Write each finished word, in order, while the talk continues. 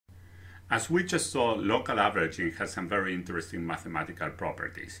As we just saw, local averaging has some very interesting mathematical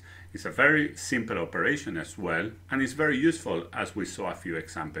properties. It's a very simple operation as well, and it's very useful, as we saw a few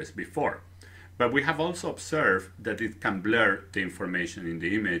examples before. But we have also observed that it can blur the information in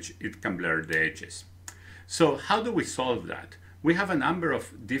the image, it can blur the edges. So how do we solve that? We have a number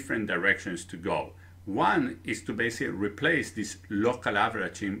of different directions to go. One is to basically replace this local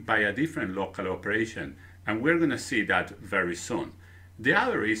averaging by a different local operation, and we're going to see that very soon. The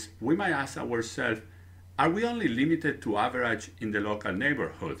other is, we might ask ourselves, are we only limited to average in the local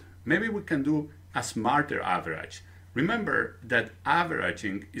neighborhood? Maybe we can do a smarter average. Remember that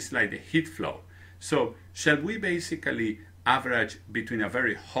averaging is like the heat flow. So shall we basically average between a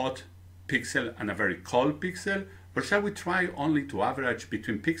very hot pixel and a very cold pixel? Or shall we try only to average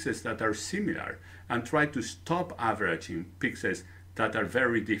between pixels that are similar and try to stop averaging pixels that are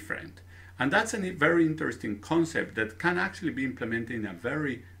very different? And that's a very interesting concept that can actually be implemented in a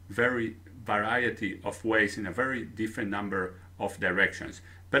very variety of ways, in a very different number of directions.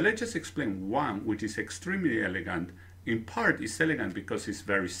 But let's just explain one which is extremely elegant. In part, it's elegant because it's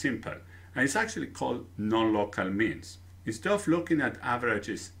very simple. And it's actually called non-local means. Instead of looking at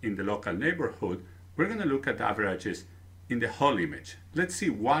averages in the local neighborhood, we're going to look at averages in the whole image. Let's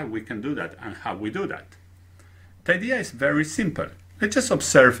see why we can do that and how we do that. The idea is very simple. Let's just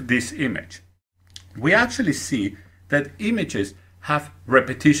observe this image. We actually see that images have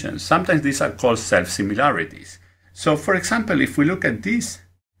repetitions. Sometimes these are called self-similarities. So for example, if we look at this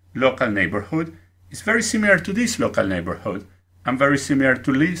local neighborhood, it's very similar to this local neighborhood and very similar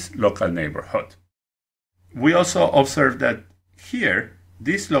to this local neighborhood. We also observe that here,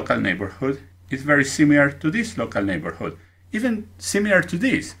 this local neighborhood is very similar to this local neighborhood, even similar to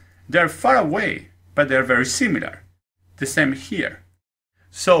this. They're far away, but they're very similar. The same here.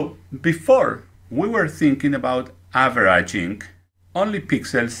 So before, we were thinking about averaging only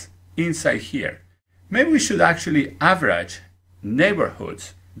pixels inside here. Maybe we should actually average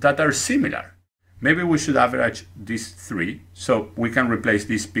neighborhoods that are similar. Maybe we should average these three, so we can replace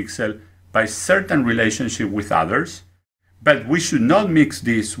this pixel by certain relationship with others. But we should not mix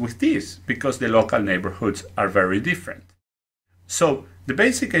this with this, because the local neighborhoods are very different. So the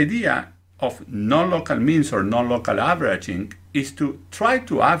basic idea of non-local means or non-local averaging is to try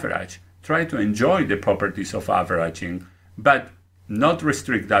to average, try to enjoy the properties of averaging, but not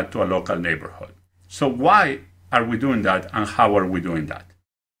restrict that to a local neighborhood. So why are we doing that and how are we doing that?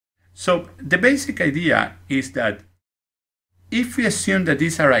 So the basic idea is that if we assume that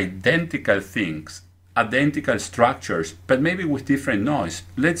these are identical things, identical structures, but maybe with different noise,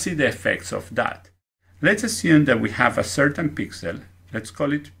 let's see the effects of that. Let's assume that we have a certain pixel, let's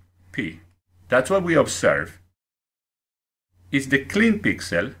call it P. That's what we observe. Is the clean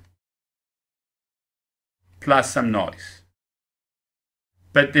pixel plus some noise.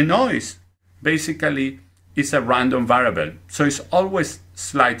 But the noise basically is a random variable, so it's always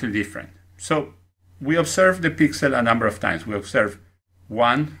slightly different. So we observe the pixel a number of times. We observe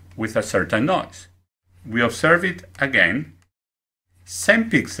one with a certain noise. We observe it again, same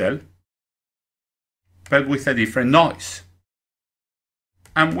pixel, but with a different noise.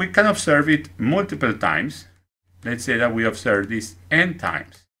 And we can observe it multiple times. Let's say that we observe this n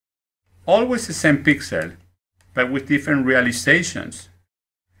times. Always the same pixel, but with different realizations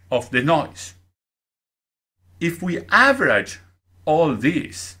of the noise. If we average all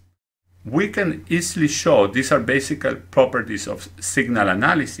these, we can easily show, these are basic properties of signal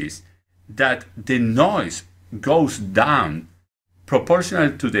analysis, that the noise goes down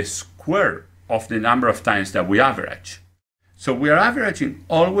proportional to the square of the number of times that we average. So we are averaging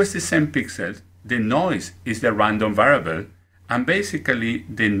always the same pixels, the noise is the random variable, and basically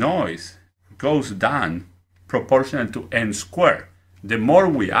the noise goes down proportional to n squared. The more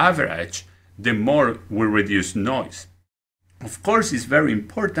we average, the more we reduce noise. Of course, it's very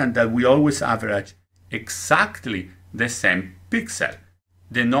important that we always average exactly the same pixel.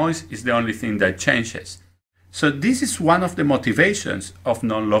 The noise is the only thing that changes. So this is one of the motivations of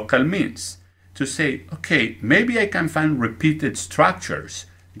non-local means, to say, okay, maybe I can find repeated structures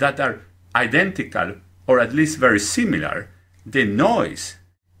that are identical or at least very similar. The noise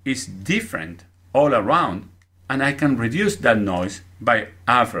is different all around, and I can reduce that noise by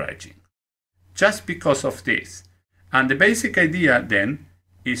averaging. Just because of this. And the basic idea then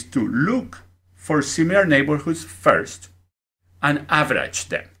is to look for similar neighborhoods first and average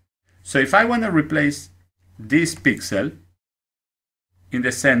them. So if I want to replace this pixel in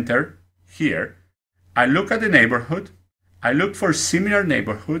the center here, I look at the neighborhood, I look for similar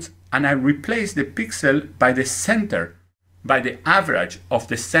neighborhoods, and I replace the pixel by the center, by the average of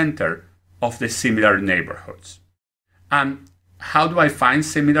the center of the similar neighborhoods. And how do I find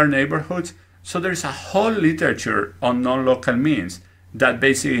similar neighborhoods? So there's a whole literature on non-local means that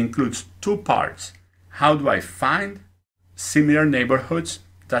basically includes two parts. How do I find similar neighborhoods?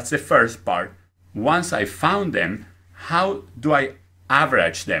 That's the first part. Once I found them, how do I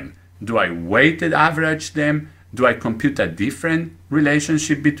average them? Do I weighted average them? Do I compute a different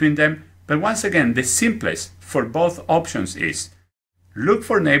relationship between them? But once again, the simplest for both options is look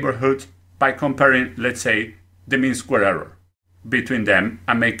for neighborhoods by comparing, let's say, the mean square error between them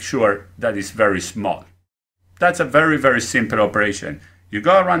and make sure that it's very small. That's a very, very simple operation. You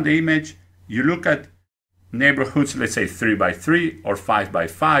go around the image, you look at neighborhoods, let's say 3 by 3 or 5 by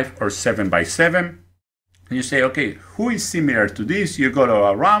 5 or 7 by 7. And you say, okay, who is similar to this? You go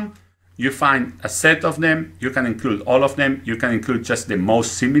around, you find a set of them. You can include all of them. You can include just the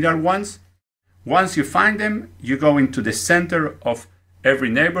most similar ones. Once you find them, you go into the center of every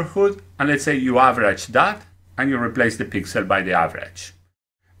neighborhood, and let's say you average that, and you replace the pixel by the average.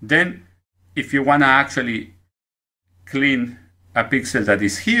 Then, if you want to actually clean a pixel that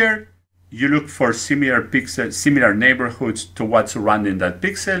is here, you look for similar neighborhoods to what's surrounding that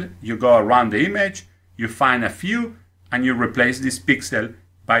pixel. You go around the image, you find a few, and you replace this pixel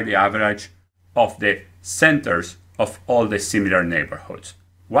by the average of the centers of all the similar neighborhoods.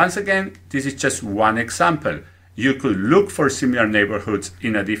 Once again, this is just one example. You could look for similar neighborhoods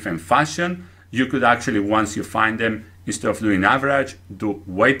in a different fashion. You could actually, once you find them, instead of doing average, do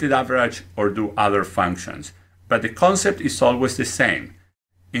weighted average or do other functions. But the concept is always the same.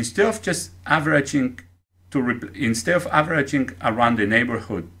 Instead of averaging around the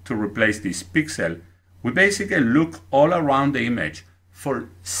neighborhood to replace this pixel, we basically look all around the image for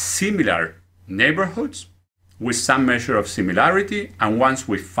similar neighborhoods with some measure of similarity, and once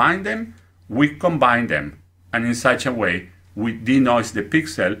we find them, we combine them, and in such a way we denoise the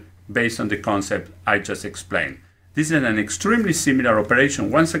pixel based on the concept I just explained. This is an extremely similar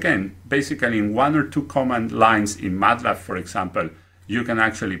operation. Once again, basically in 1 or 2 command lines in MATLAB, for example, you can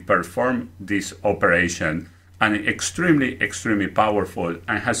actually perform this operation, and extremely, extremely powerful,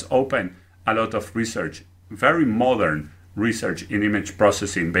 and has opened a lot of research, very modern research in image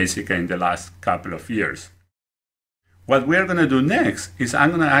processing, basically in the last couple of years. What we're going to do next is I'm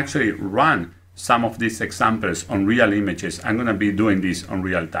going to actually run some of these examples on real images. I'm going to be doing this on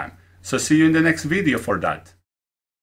real time. So see you in the next video for that.